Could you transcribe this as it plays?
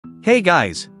Hey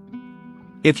guys!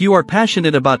 If you are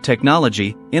passionate about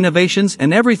technology, innovations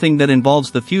and everything that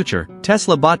involves the future,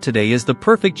 Tesla Bot today is the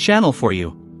perfect channel for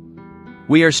you.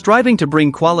 We are striving to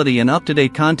bring quality and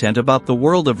up-to-date content about the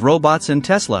world of robots and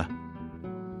Tesla.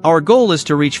 Our goal is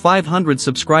to reach 500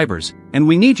 subscribers, and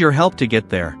we need your help to get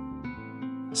there.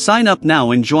 Sign up now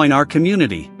and join our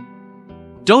community.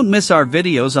 Don't miss our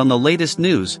videos on the latest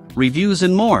news, reviews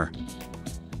and more.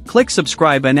 Click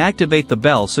subscribe and activate the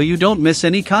bell so you don't miss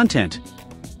any content.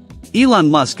 Elon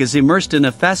Musk is immersed in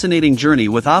a fascinating journey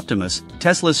with Optimus,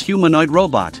 Tesla's humanoid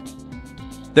robot.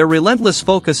 Their relentless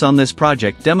focus on this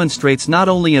project demonstrates not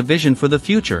only a vision for the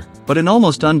future, but an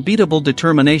almost unbeatable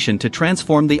determination to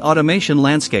transform the automation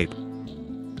landscape.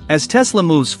 As Tesla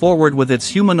moves forward with its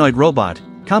humanoid robot,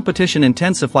 competition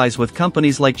intensifies with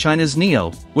companies like China's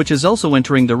NIO, which is also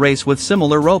entering the race with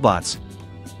similar robots.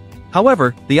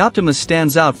 However, the Optimus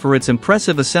stands out for its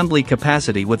impressive assembly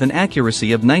capacity with an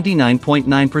accuracy of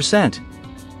 99.9%.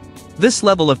 This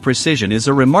level of precision is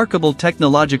a remarkable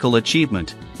technological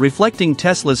achievement, reflecting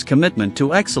Tesla's commitment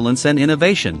to excellence and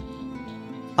innovation.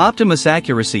 Optimus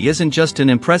accuracy isn't just an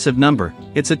impressive number,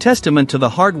 it's a testament to the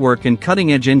hard work and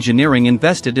cutting-edge engineering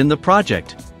invested in the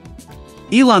project.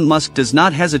 Elon Musk does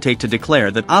not hesitate to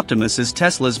declare that Optimus is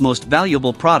Tesla's most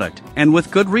valuable product, and with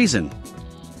good reason.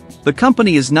 The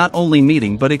company is not only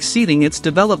meeting but exceeding its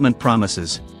development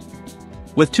promises.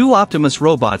 With 2 Optimus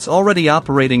robots already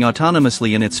operating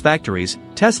autonomously in its factories,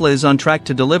 Tesla is on track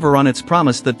to deliver on its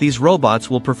promise that these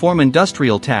robots will perform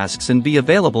industrial tasks and be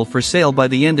available for sale by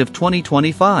the end of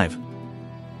 2025.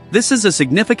 This is a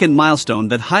significant milestone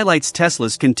that highlights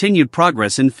Tesla's continued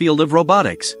progress in the field of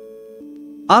robotics.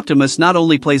 Optimus not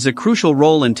only plays a crucial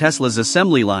role in Tesla's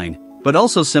assembly line, but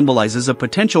also symbolizes a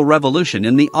potential revolution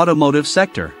in the automotive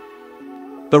sector.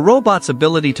 The robot's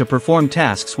ability to perform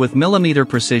tasks with millimeter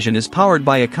precision is powered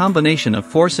by a combination of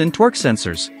force and torque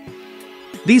sensors.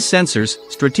 These sensors,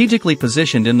 strategically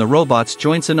positioned in the robot's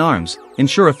joints and arms,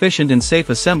 ensure efficient and safe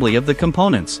assembly of the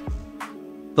components.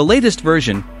 The latest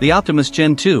version, the Optimus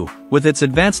Gen 2, with its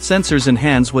advanced sensors and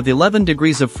hands with 11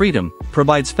 degrees of freedom,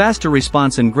 provides faster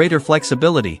response and greater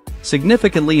flexibility,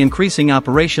 significantly increasing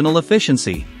operational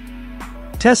efficiency.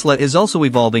 Tesla is also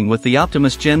evolving with the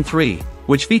Optimus Gen 3,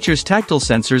 which features tactile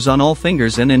sensors on all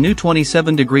fingers and a new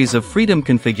 27 degrees of freedom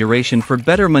configuration for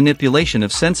better manipulation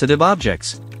of sensitive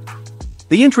objects.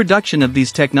 The introduction of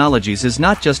these technologies is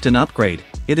not just an upgrade,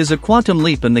 it is a quantum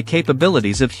leap in the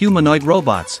capabilities of humanoid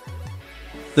robots.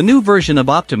 The new version of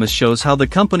Optimus shows how the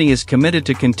company is committed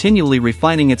to continually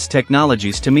refining its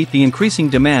technologies to meet the increasing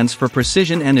demands for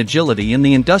precision and agility in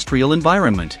the industrial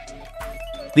environment.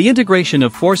 The integration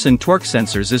of force and torque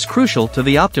sensors is crucial to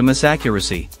the Optimus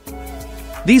accuracy.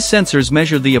 These sensors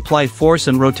measure the applied force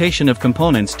and rotation of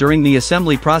components during the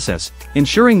assembly process,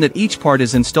 ensuring that each part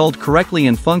is installed correctly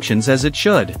and functions as it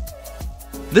should.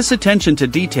 This attention to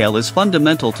detail is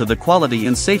fundamental to the quality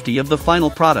and safety of the final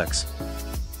products.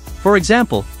 For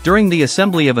example, during the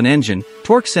assembly of an engine,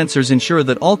 torque sensors ensure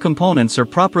that all components are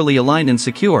properly aligned and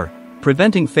secure,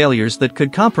 preventing failures that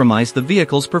could compromise the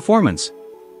vehicle's performance.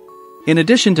 In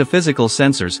addition to physical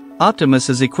sensors, Optimus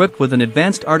is equipped with an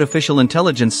advanced artificial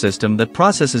intelligence system that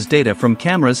processes data from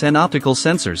cameras and optical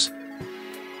sensors.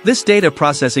 This data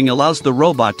processing allows the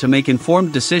robot to make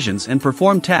informed decisions and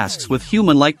perform tasks with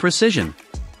human-like precision.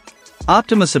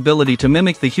 Optimus' ability to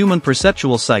mimic the human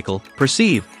perceptual cycle,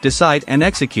 perceive, decide and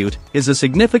execute, is a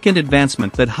significant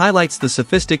advancement that highlights the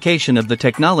sophistication of the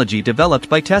technology developed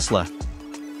by Tesla.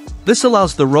 This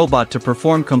allows the robot to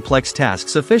perform complex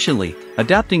tasks efficiently,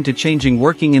 adapting to changing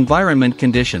working environment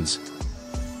conditions.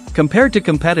 Compared to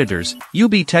competitors,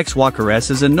 UB Tech's Walker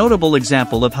S is a notable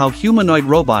example of how humanoid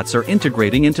robots are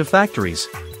integrating into factories.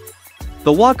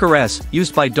 The Walker S,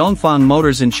 used by Dongfeng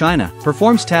Motors in China,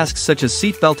 performs tasks such as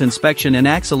seatbelt inspection and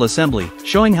axle assembly,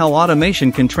 showing how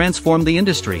automation can transform the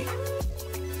industry.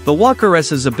 The Walker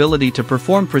S's ability to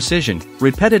perform precision,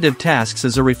 repetitive tasks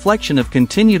is a reflection of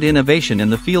continued innovation in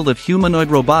the field of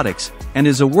humanoid robotics, and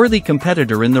is a worthy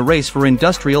competitor in the race for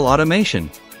industrial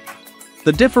automation.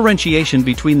 The differentiation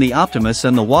between the Optimus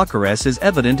and the Walker S is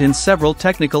evident in several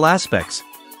technical aspects.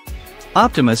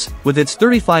 Optimus, with its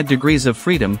 35 degrees of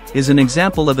freedom, is an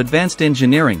example of advanced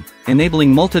engineering,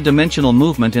 enabling multidimensional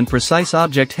movement and precise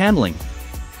object handling.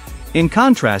 In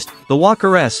contrast, the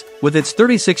Walker S, with its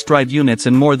 36 drive units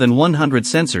and more than 100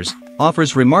 sensors,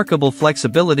 offers remarkable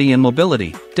flexibility and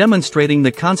mobility, demonstrating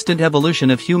the constant evolution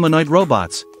of humanoid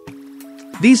robots.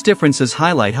 These differences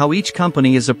highlight how each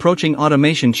company is approaching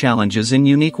automation challenges in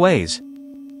unique ways.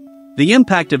 The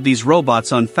impact of these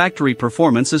robots on factory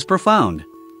performance is profound.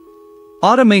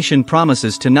 Automation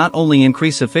promises to not only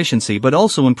increase efficiency but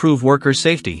also improve worker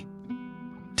safety,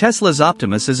 Tesla's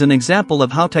Optimus is an example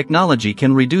of how technology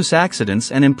can reduce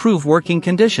accidents and improve working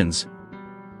conditions.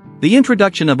 The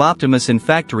introduction of Optimus in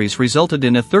factories resulted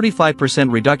in a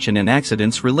 35% reduction in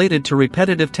accidents related to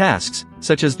repetitive tasks,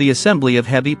 such as the assembly of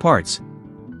heavy parts.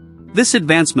 This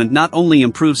advancement not only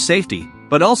improves safety,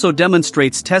 but also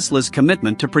demonstrates Tesla's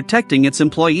commitment to protecting its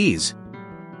employees.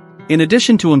 In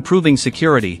addition to improving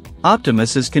security,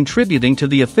 Optimus is contributing to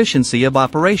the efficiency of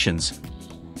operations.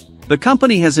 The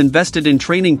company has invested in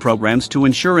training programs to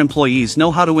ensure employees know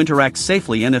how to interact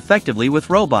safely and effectively with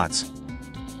robots.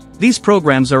 These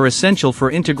programs are essential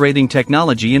for integrating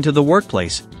technology into the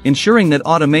workplace, ensuring that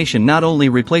automation not only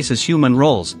replaces human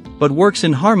roles, but works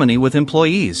in harmony with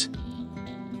employees.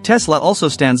 Tesla also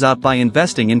stands out by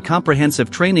investing in comprehensive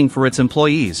training for its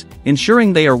employees,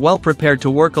 ensuring they are well prepared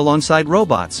to work alongside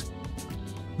robots.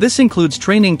 This includes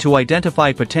training to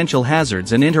identify potential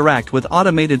hazards and interact with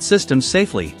automated systems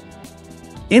safely.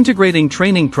 Integrating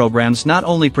training programs not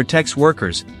only protects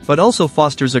workers, but also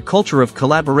fosters a culture of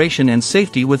collaboration and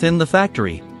safety within the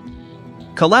factory.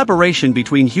 Collaboration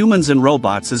between humans and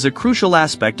robots is a crucial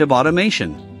aspect of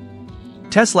automation.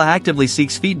 Tesla actively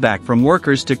seeks feedback from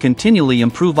workers to continually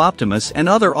improve Optimus and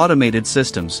other automated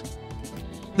systems.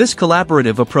 This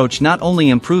collaborative approach not only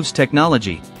improves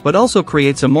technology, but also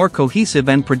creates a more cohesive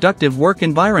and productive work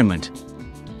environment.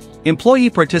 Employee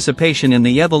participation in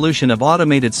the evolution of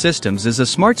automated systems is a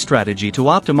smart strategy to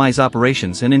optimize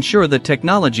operations and ensure that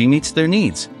technology meets their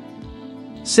needs.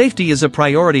 Safety is a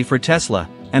priority for Tesla,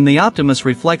 and the Optimus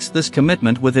reflects this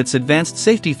commitment with its advanced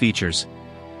safety features.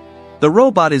 The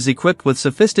robot is equipped with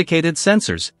sophisticated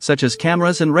sensors, such as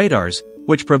cameras and radars,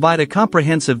 which provide a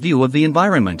comprehensive view of the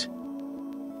environment.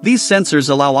 These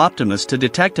sensors allow Optimus to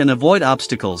detect and avoid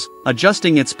obstacles,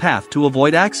 adjusting its path to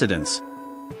avoid accidents.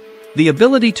 The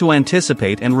ability to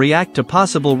anticipate and react to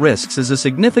possible risks is a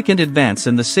significant advance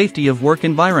in the safety of work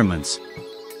environments.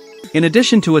 In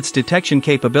addition to its detection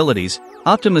capabilities,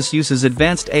 Optimus uses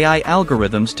advanced AI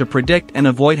algorithms to predict and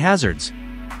avoid hazards.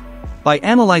 By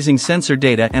analyzing sensor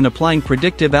data and applying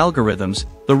predictive algorithms,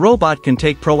 the robot can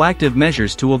take proactive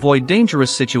measures to avoid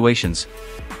dangerous situations.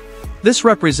 This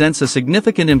represents a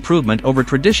significant improvement over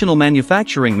traditional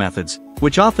manufacturing methods,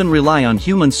 which often rely on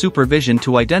human supervision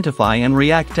to identify and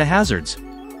react to hazards.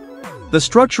 The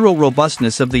structural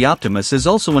robustness of the Optimus is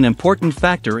also an important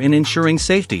factor in ensuring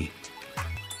safety.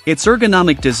 Its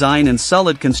ergonomic design and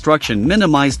solid construction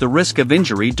minimize the risk of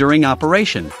injury during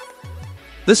operation.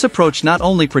 This approach not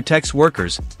only protects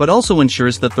workers, but also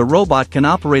ensures that the robot can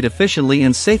operate efficiently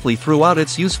and safely throughout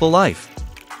its useful life.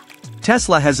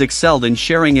 Tesla has excelled in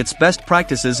sharing its best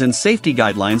practices and safety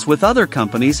guidelines with other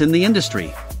companies in the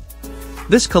industry.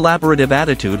 This collaborative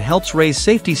attitude helps raise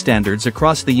safety standards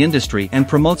across the industry and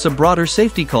promotes a broader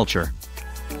safety culture.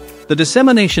 The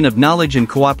dissemination of knowledge and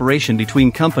cooperation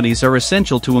between companies are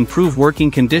essential to improve working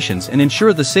conditions and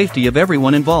ensure the safety of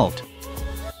everyone involved.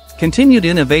 Continued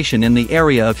innovation in the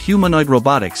area of humanoid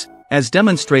robotics, as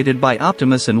demonstrated by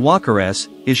Optimus and Walker S,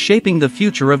 is shaping the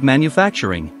future of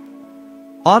manufacturing.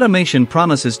 Automation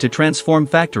promises to transform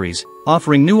factories,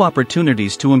 offering new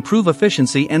opportunities to improve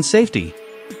efficiency and safety.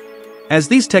 As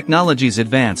these technologies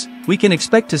advance, we can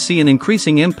expect to see an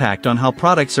increasing impact on how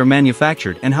products are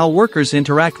manufactured and how workers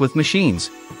interact with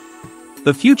machines.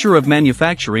 The future of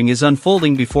manufacturing is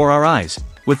unfolding before our eyes,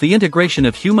 with the integration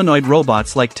of humanoid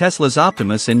robots like Tesla's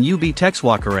Optimus and UB Tech's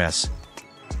Walker S.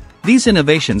 These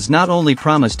innovations not only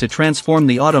promise to transform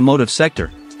the automotive sector,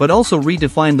 but also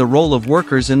redefine the role of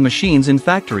workers and machines in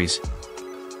factories.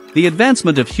 The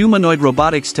advancement of humanoid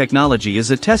robotics technology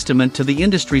is a testament to the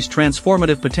industry's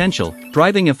transformative potential,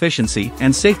 driving efficiency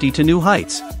and safety to new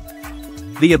heights.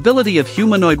 The ability of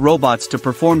humanoid robots to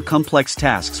perform complex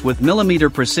tasks with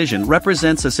millimeter precision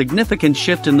represents a significant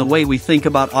shift in the way we think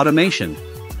about automation.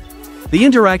 The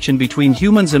interaction between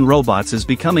humans and robots is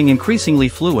becoming increasingly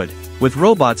fluid, with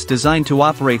robots designed to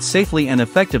operate safely and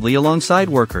effectively alongside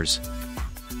workers.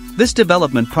 This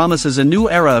development promises a new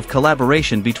era of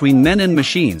collaboration between men and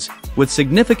machines, with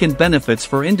significant benefits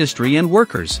for industry and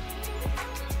workers.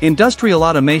 Industrial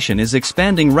automation is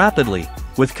expanding rapidly,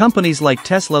 with companies like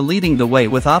Tesla leading the way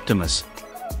with Optimus.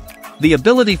 The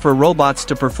ability for robots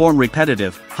to perform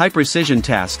repetitive, high-precision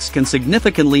tasks can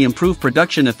significantly improve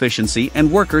production efficiency and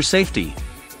worker safety.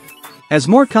 As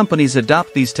more companies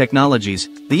adopt these technologies,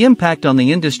 the impact on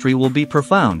the industry will be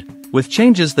profound, with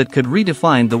changes that could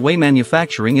redefine the way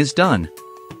manufacturing is done.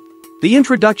 The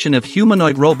introduction of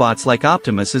humanoid robots like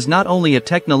Optimus is not only a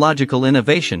technological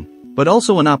innovation, but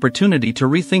also an opportunity to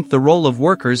rethink the role of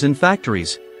workers in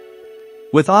factories.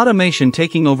 With automation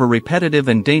taking over repetitive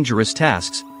and dangerous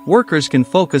tasks, workers can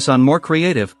focus on more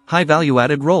creative,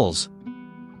 high-value-added roles.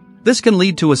 This can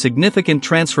lead to a significant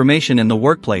transformation in the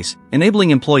workplace,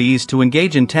 enabling employees to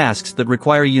engage in tasks that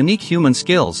require unique human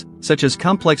skills, such as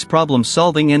complex problem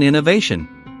solving and innovation.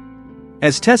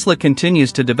 As Tesla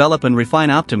continues to develop and refine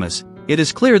Optimus, it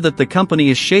is clear that the company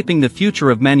is shaping the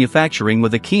future of manufacturing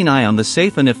with a keen eye on the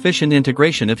safe and efficient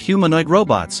integration of humanoid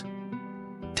robots.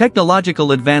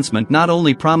 Technological advancement not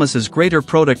only promises greater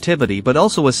productivity but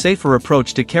also a safer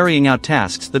approach to carrying out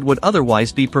tasks that would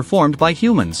otherwise be performed by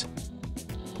humans.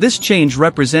 This change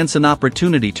represents an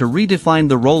opportunity to redefine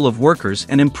the role of workers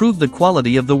and improve the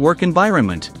quality of the work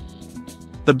environment.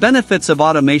 The benefits of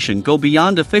automation go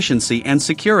beyond efficiency and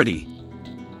security.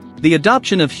 The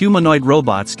adoption of humanoid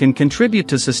robots can contribute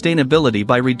to sustainability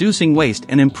by reducing waste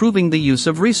and improving the use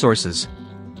of resources.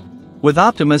 With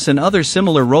Optimus and other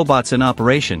similar robots in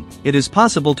operation, it is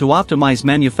possible to optimize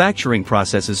manufacturing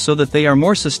processes so that they are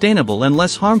more sustainable and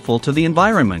less harmful to the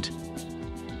environment.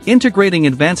 Integrating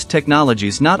advanced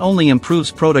technologies not only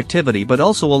improves productivity but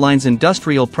also aligns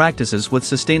industrial practices with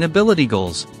sustainability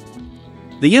goals.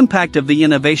 The impact of the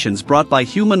innovations brought by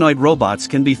humanoid robots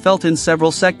can be felt in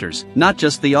several sectors, not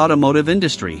just the automotive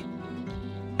industry.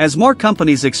 As more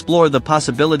companies explore the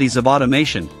possibilities of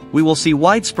automation, we will see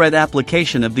widespread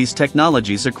application of these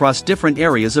technologies across different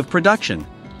areas of production.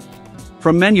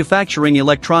 From manufacturing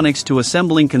electronics to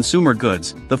assembling consumer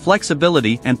goods, the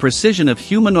flexibility and precision of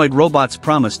humanoid robots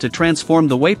promise to transform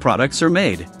the way products are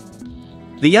made.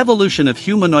 The evolution of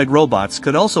humanoid robots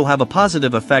could also have a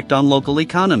positive effect on local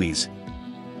economies.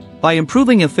 By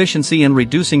improving efficiency and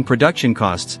reducing production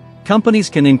costs, companies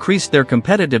can increase their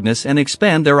competitiveness and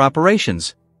expand their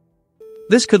operations.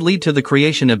 This could lead to the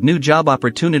creation of new job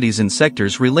opportunities in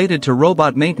sectors related to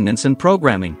robot maintenance and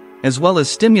programming, as well as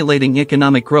stimulating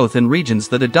economic growth in regions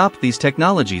that adopt these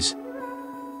technologies.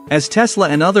 As Tesla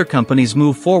and other companies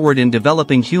move forward in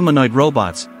developing humanoid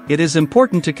robots, it is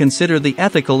important to consider the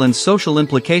ethical and social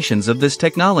implications of this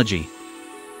technology.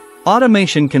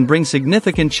 Automation can bring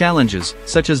significant challenges,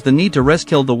 such as the need to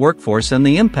reskill the workforce and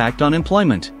the impact on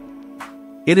employment.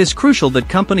 It is crucial that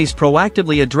companies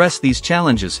proactively address these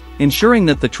challenges, ensuring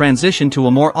that the transition to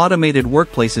a more automated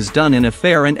workplace is done in a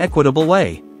fair and equitable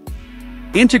way.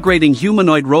 Integrating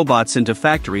humanoid robots into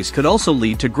factories could also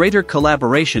lead to greater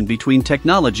collaboration between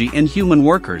technology and human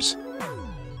workers.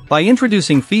 By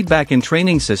introducing feedback and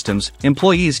training systems,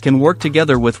 employees can work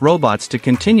together with robots to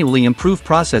continually improve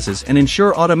processes and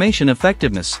ensure automation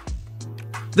effectiveness.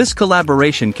 This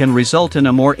collaboration can result in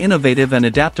a more innovative and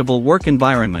adaptable work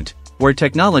environment, where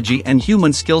technology and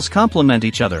human skills complement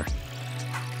each other.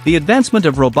 The advancement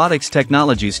of robotics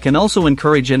technologies can also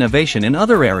encourage innovation in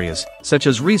other areas, such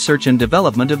as research and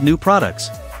development of new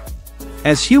products.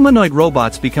 As humanoid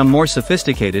robots become more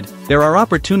sophisticated, there are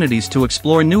opportunities to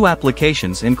explore new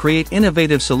applications and create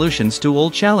innovative solutions to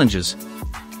old challenges.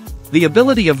 The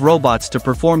ability of robots to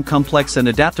perform complex and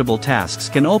adaptable tasks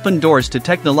can open doors to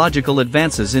technological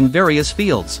advances in various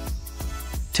fields.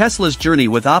 Tesla's journey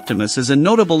with Optimus is a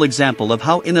notable example of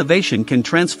how innovation can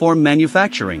transform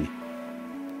manufacturing.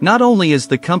 Not only is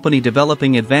the company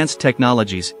developing advanced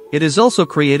technologies, it is also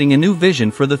creating a new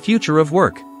vision for the future of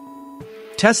work.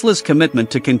 Tesla's commitment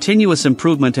to continuous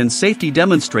improvement and safety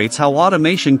demonstrates how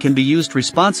automation can be used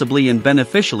responsibly and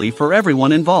beneficially for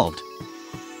everyone involved.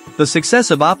 The success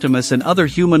of Optimus and other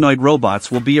humanoid robots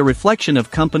will be a reflection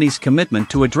of companies' commitment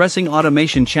to addressing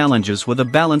automation challenges with a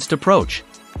balanced approach.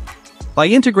 By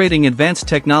integrating advanced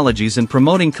technologies and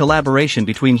promoting collaboration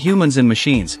between humans and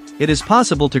machines, it is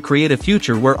possible to create a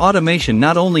future where automation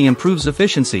not only improves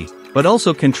efficiency, but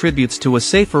also contributes to a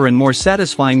safer and more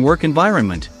satisfying work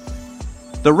environment.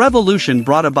 The revolution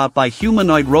brought about by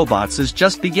humanoid robots is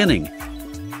just beginning.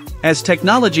 As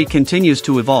technology continues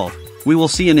to evolve, we will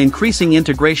see an increasing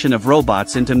integration of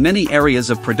robots into many areas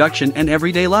of production and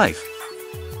everyday life.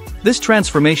 This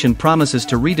transformation promises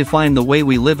to redefine the way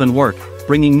we live and work,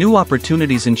 bringing new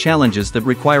opportunities and challenges that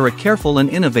require a careful and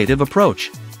innovative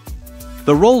approach.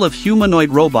 The role of humanoid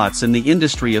robots in the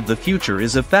industry of the future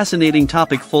is a fascinating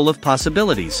topic full of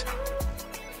possibilities.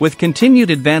 With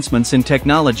continued advancements in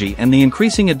technology and the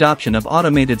increasing adoption of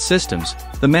automated systems,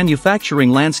 the manufacturing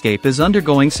landscape is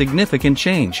undergoing significant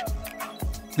change.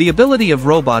 The ability of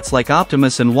robots like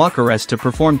Optimus and Walker S to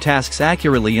perform tasks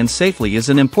accurately and safely is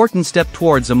an important step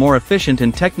towards a more efficient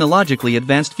and technologically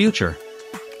advanced future.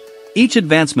 Each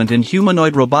advancement in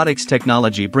humanoid robotics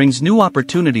technology brings new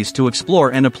opportunities to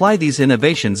explore and apply these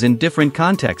innovations in different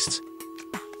contexts.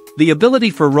 The ability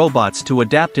for robots to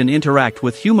adapt and interact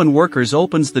with human workers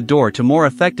opens the door to more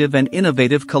effective and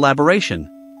innovative collaboration.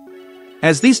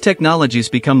 As these technologies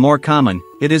become more common,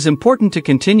 it is important to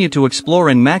continue to explore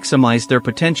and maximize their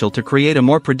potential to create a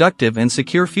more productive and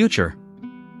secure future.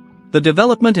 The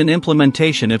development and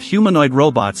implementation of humanoid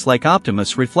robots like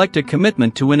Optimus reflect a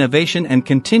commitment to innovation and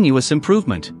continuous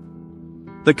improvement.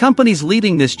 The companies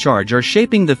leading this charge are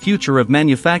shaping the future of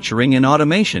manufacturing and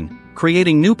automation,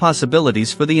 creating new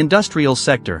possibilities for the industrial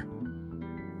sector.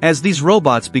 As these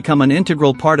robots become an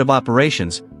integral part of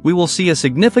operations, we will see a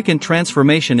significant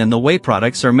transformation in the way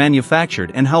products are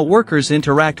manufactured and how workers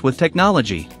interact with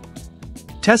technology.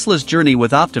 Tesla's journey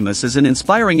with Optimus is an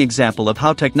inspiring example of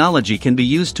how technology can be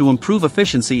used to improve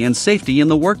efficiency and safety in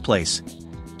the workplace.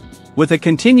 With a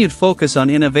continued focus on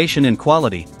innovation and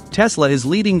quality, Tesla is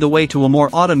leading the way to a more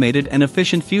automated and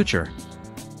efficient future.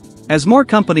 As more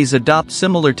companies adopt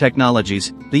similar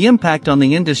technologies, the impact on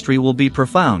the industry will be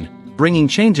profound, bringing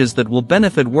changes that will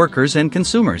benefit workers and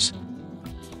consumers.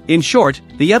 In short,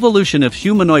 the evolution of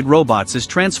humanoid robots is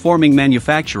transforming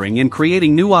manufacturing and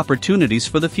creating new opportunities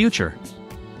for the future.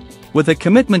 With a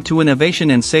commitment to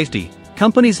innovation and safety,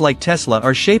 companies like Tesla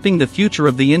are shaping the future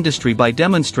of the industry by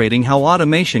demonstrating how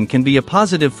automation can be a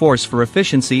positive force for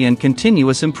efficiency and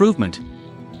continuous improvement.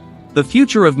 The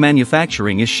future of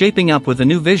manufacturing is shaping up with a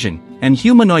new vision, and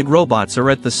humanoid robots are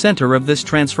at the center of this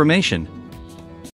transformation.